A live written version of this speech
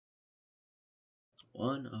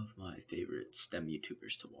One of my favorite STEM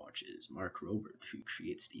YouTubers to watch is Mark Robert, who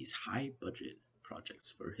creates these high budget projects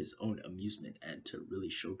for his own amusement and to really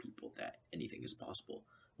show people that anything is possible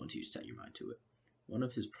once you set your mind to it. One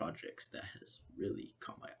of his projects that has really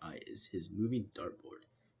caught my eye is his moving dartboard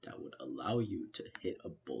that would allow you to hit a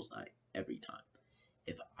bullseye every time.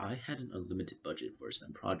 If I had an unlimited budget for a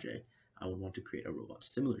STEM project, I would want to create a robot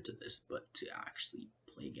similar to this, but to actually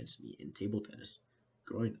play against me in table tennis.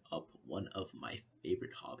 Growing up, one of my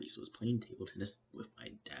favorite hobbies was playing table tennis with my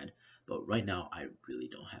dad, but right now I really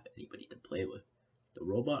don't have anybody to play with. The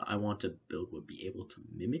robot I want to build would be able to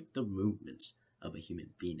mimic the movements of a human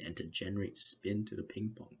being and to generate spin to the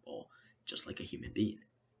ping pong ball just like a human being.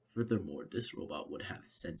 Furthermore, this robot would have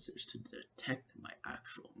sensors to detect my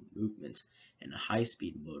actual movements and a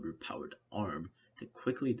high-speed motor-powered arm to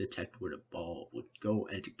quickly detect where the ball would go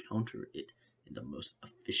and to counter it in the most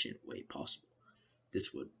efficient way possible.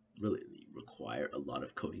 This would really require a lot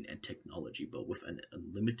of coding and technology, but with an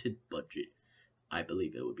unlimited budget, I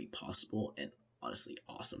believe it would be possible and honestly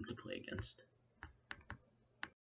awesome to play against.